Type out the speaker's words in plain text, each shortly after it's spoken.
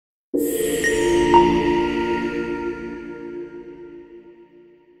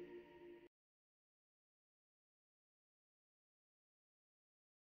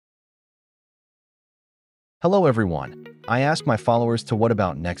Hello everyone. I asked my followers to what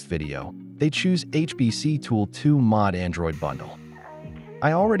about next video. They choose HBC tool to mod Android bundle.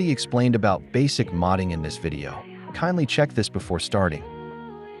 I already explained about basic modding in this video. Kindly check this before starting.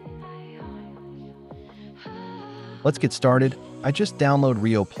 Let's get started. I just download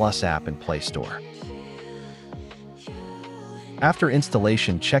Rio Plus app in Play Store. After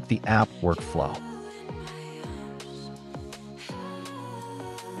installation, check the app workflow.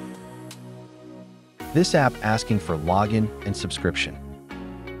 This app asking for login and subscription.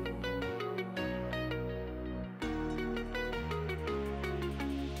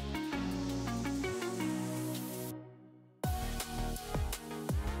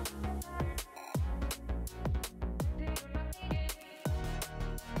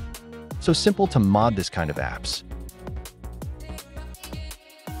 So simple to mod this kind of apps.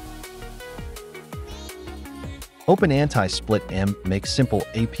 Open anti-split M, make simple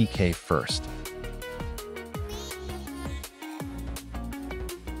APK first.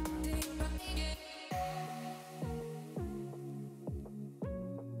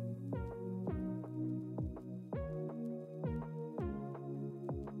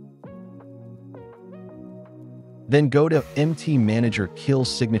 Then go to MT Manager Kill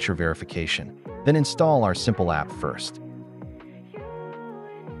Signature Verification. Then install our simple app first.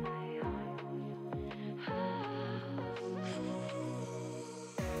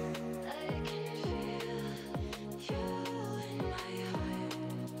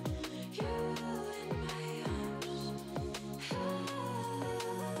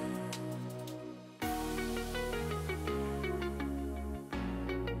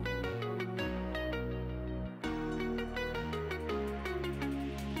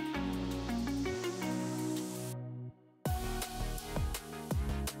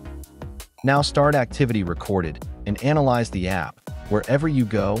 Now start activity recorded and analyze the app. Wherever you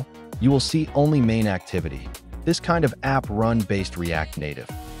go, you will see only main activity. This kind of app run-based React Native.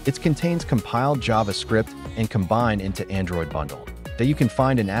 It contains compiled JavaScript and combined into Android bundle that you can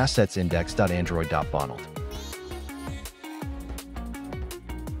find in assets.index.android.bundled.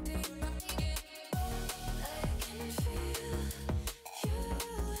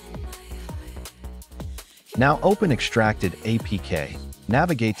 Now open extracted APK.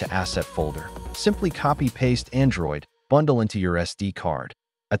 Navigate to Asset folder. Simply copy-paste Android bundle into your SD card.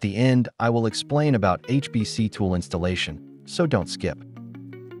 At the end, I will explain about HBC tool installation, so don't skip.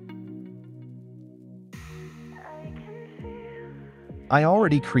 I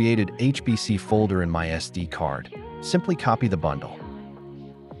already created HBC folder in my SD card. Simply copy the bundle.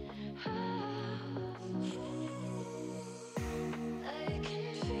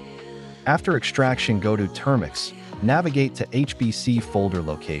 After extraction, go to Termux. Navigate to HBC folder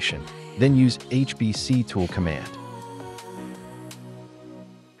location, then use HBC tool command.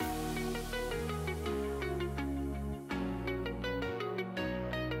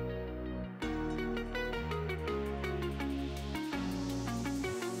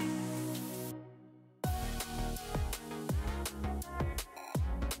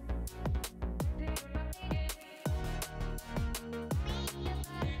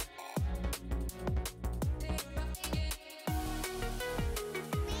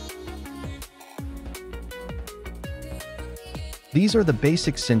 These are the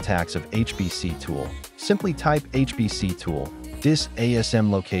basic syntax of HBC tool. Simply type HBC tool, dis-asm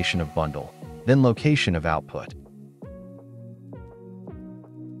location of bundle, then location of output.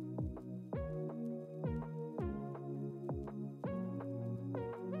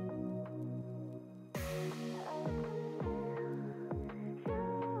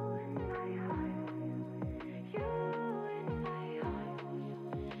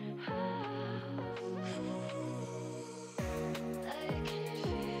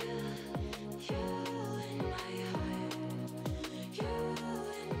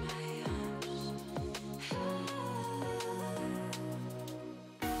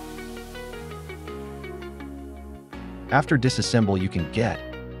 After disassemble, you can get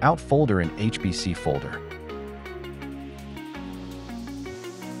out folder in HBC folder.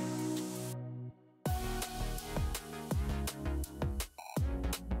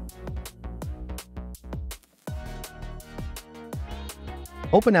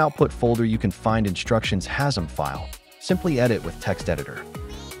 Open output folder, you can find instructions HASM file. Simply edit with text editor.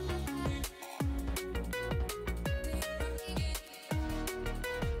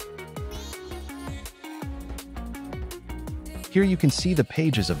 Here you can see the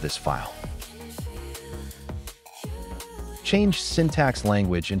pages of this file. Change syntax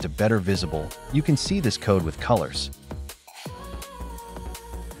language into better visible. You can see this code with colors.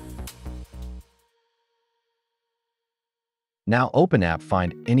 Now open app,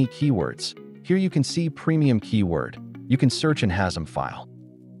 find any keywords. Here you can see premium keyword. You can search in HBC file.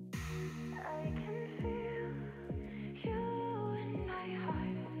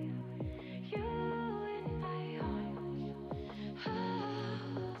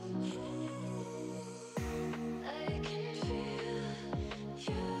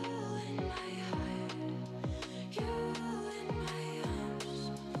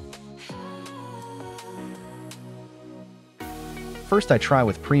 First I try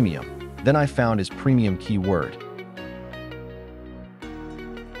with premium, then I found is premium keyword.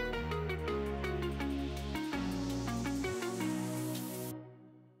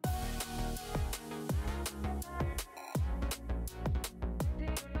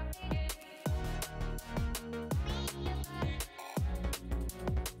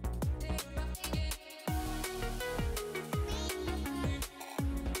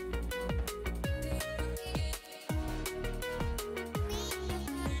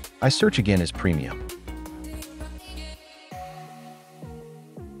 I search again as premium.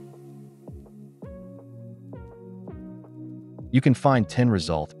 You can find 10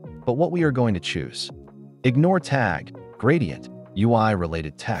 result, but what we are going to choose. Ignore tag, gradient, UI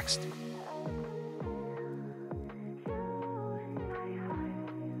related text.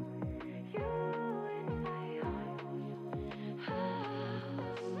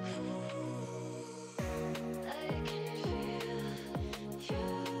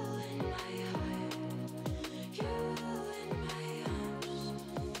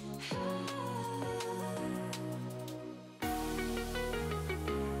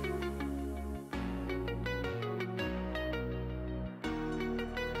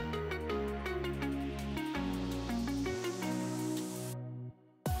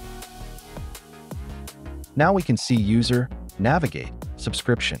 Now we can see user, navigate,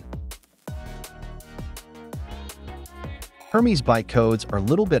 subscription. Hermes bytecodes are a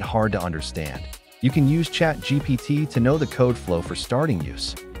little bit hard to understand. You can use ChatGPT to know the code flow for starting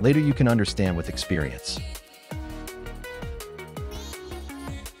use. Later you can understand with experience.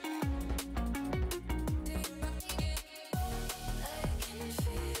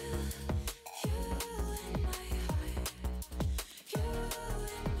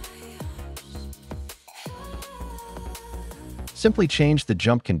 Simply change the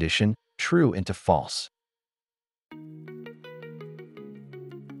jump condition, true, into false.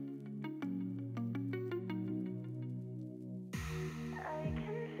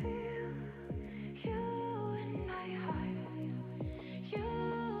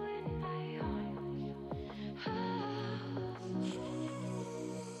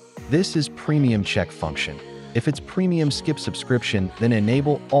 This is premium check function. If it's premium skip subscription, then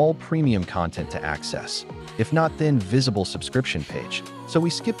enable all premium content to access. If not, then visible subscription page. So we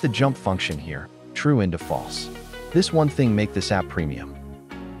skip the jump function here, true into false. This one thing make this app premium.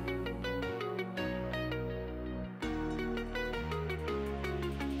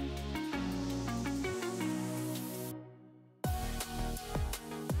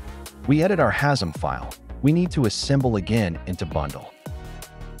 We edit our HBC file. We need to assemble again into bundle.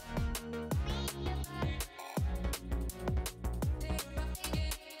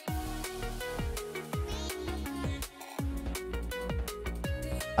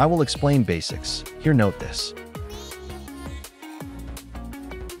 I will explain basics. Here note this.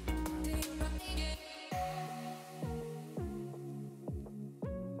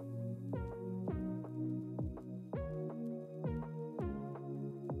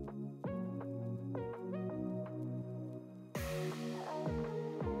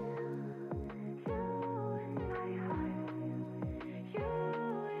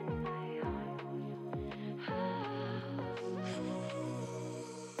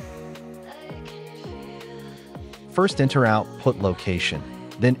 First enter output location,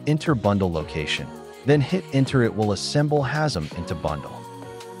 then enter bundle location. Then hit enter, it will assemble HBC into bundle.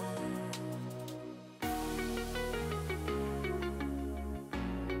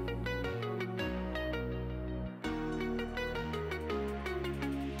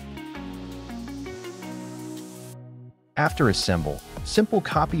 After assemble, simple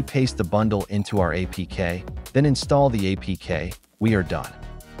copy paste the bundle into our APK, then install the APK. We are done.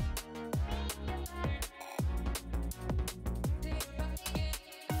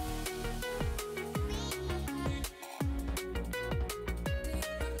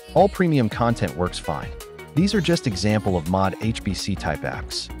 All premium content works fine. These are just example of mod HBC type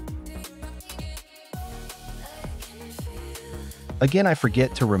apps. Again, I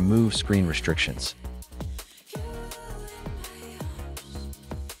forget to remove screen restrictions.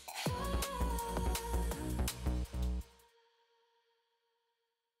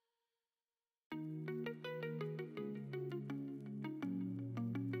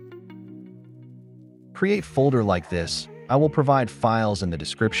 create folder like this, I will provide files in the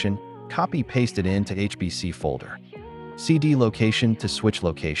description, copy-paste it into HBC folder. CD location to switch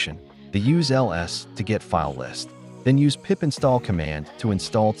location. The use ls to get file list. Then use pip install command to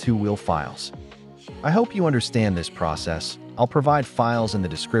install 2-wheel files. I hope you understand this process. I'll provide files in the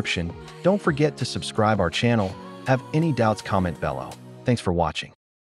description. Don't forget to subscribe our channel. Have any doubts, comment below. Thanks for watching.